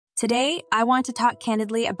Today, I want to talk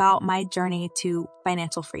candidly about my journey to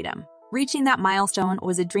financial freedom. Reaching that milestone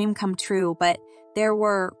was a dream come true, but there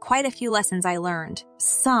were quite a few lessons I learned,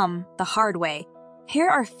 some the hard way. Here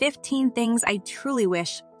are 15 things I truly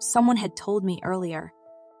wish someone had told me earlier.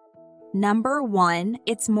 Number 1,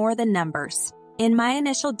 it's more than numbers. In my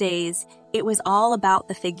initial days, it was all about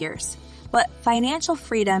the figures. But financial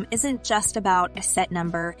freedom isn't just about a set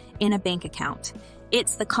number in a bank account.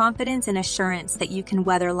 It's the confidence and assurance that you can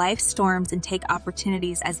weather life's storms and take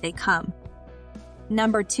opportunities as they come.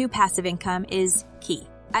 Number 2, passive income is key.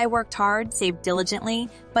 I worked hard, saved diligently,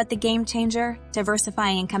 but the game changer,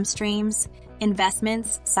 diversifying income streams,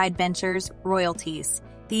 investments, side ventures, royalties.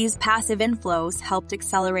 These passive inflows helped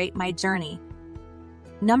accelerate my journey.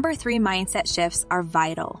 Number 3, mindset shifts are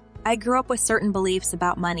vital. I grew up with certain beliefs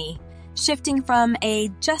about money. Shifting from a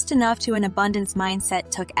just enough to an abundance mindset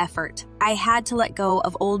took effort. I had to let go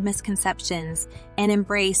of old misconceptions and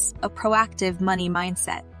embrace a proactive money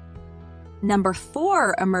mindset. Number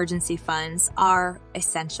 4, emergency funds are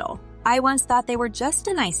essential. I once thought they were just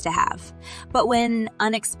a nice to have. But when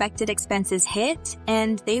unexpected expenses hit,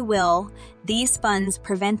 and they will, these funds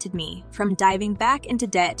prevented me from diving back into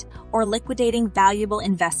debt or liquidating valuable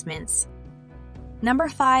investments. Number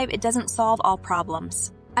 5, it doesn't solve all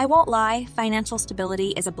problems. I won't lie, financial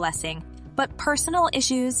stability is a blessing, but personal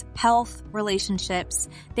issues, health, relationships,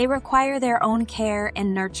 they require their own care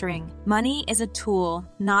and nurturing. Money is a tool,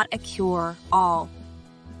 not a cure-all.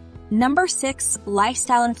 Number 6,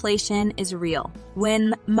 lifestyle inflation is real.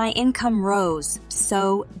 When my income rose,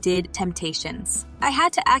 so did temptations. I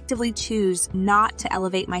had to actively choose not to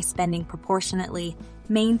elevate my spending proportionately,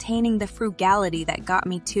 maintaining the frugality that got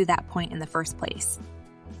me to that point in the first place.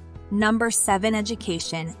 Number 7,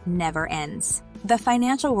 education never ends. The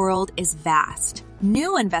financial world is vast.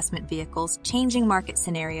 New investment vehicles, changing market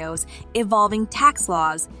scenarios, evolving tax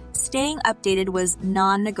laws. Staying updated was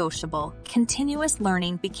non-negotiable. Continuous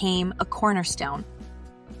learning became a cornerstone.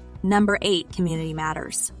 Number 8, community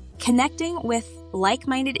matters. Connecting with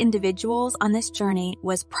like-minded individuals on this journey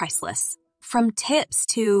was priceless. From tips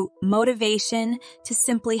to motivation to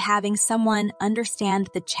simply having someone understand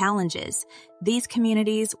the challenges, these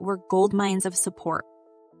communities were gold mines of support.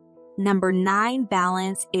 Number 9,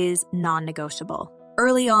 balance is non-negotiable.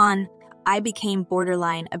 Early on, I became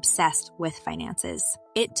borderline obsessed with finances.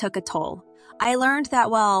 It took a toll. I learned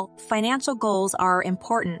that while financial goals are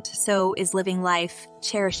important, so is living life,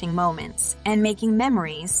 cherishing moments, and making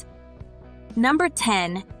memories. Number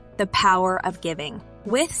 10, the power of giving.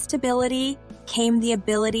 With stability came the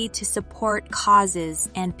ability to support causes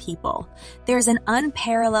and people. There's an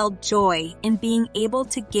unparalleled joy in being able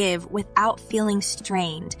to give without feeling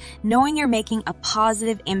strained, knowing you're making a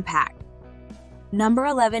positive impact. Number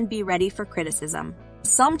 11, be ready for criticism.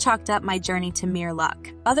 Some chalked up my journey to mere luck.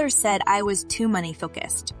 Others said I was too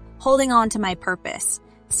money-focused. Holding on to my purpose,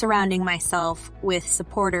 surrounding myself with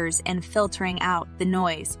supporters, and filtering out the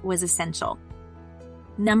noise was essential.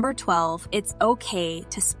 Number 12, it's okay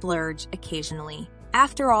to splurge occasionally.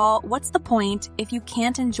 After all, what's the point if you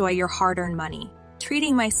can't enjoy your hard-earned money?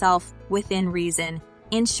 Treating myself within reason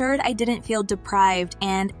ensured I didn't feel deprived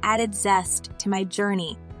and added zest to my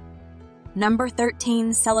journey. Number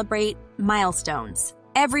 13, celebrate milestones.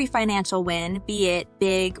 Every financial win, be it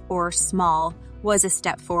big or small, was a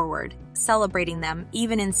step forward. Celebrating them,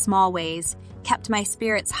 even in small ways, kept my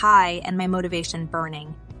spirits high and my motivation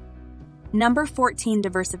burning. Number 14,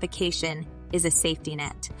 diversification is a safety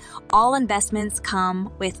net. All investments come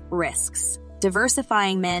with risks.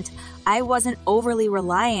 Diversifying meant I wasn't overly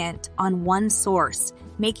reliant on one source,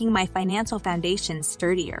 making my financial foundation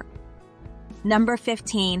sturdier. Number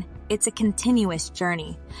 15, it's a continuous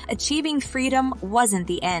journey. Achieving freedom wasn't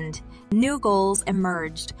the end. New goals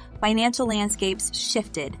emerged. Financial landscapes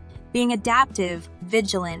shifted. Being adaptive,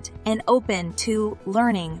 vigilant, and open to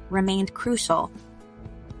learning remained crucial.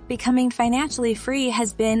 Becoming financially free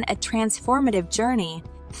has been a transformative journey,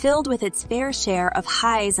 filled with its fair share of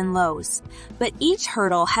highs and lows. But each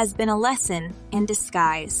hurdle has been a lesson in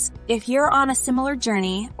disguise. If you're on a similar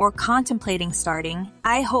journey or contemplating starting,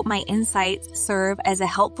 I hope my insights serve as a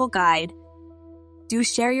helpful guide. Do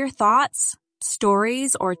share your thoughts,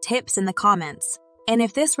 stories, or tips in the comments. And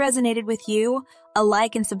if this resonated with you, a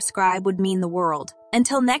like and subscribe would mean the world.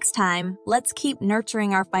 Until next time, let's keep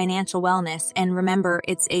nurturing our financial wellness, and remember,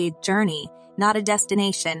 it's a journey, not a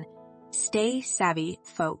destination. Stay savvy,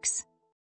 folks.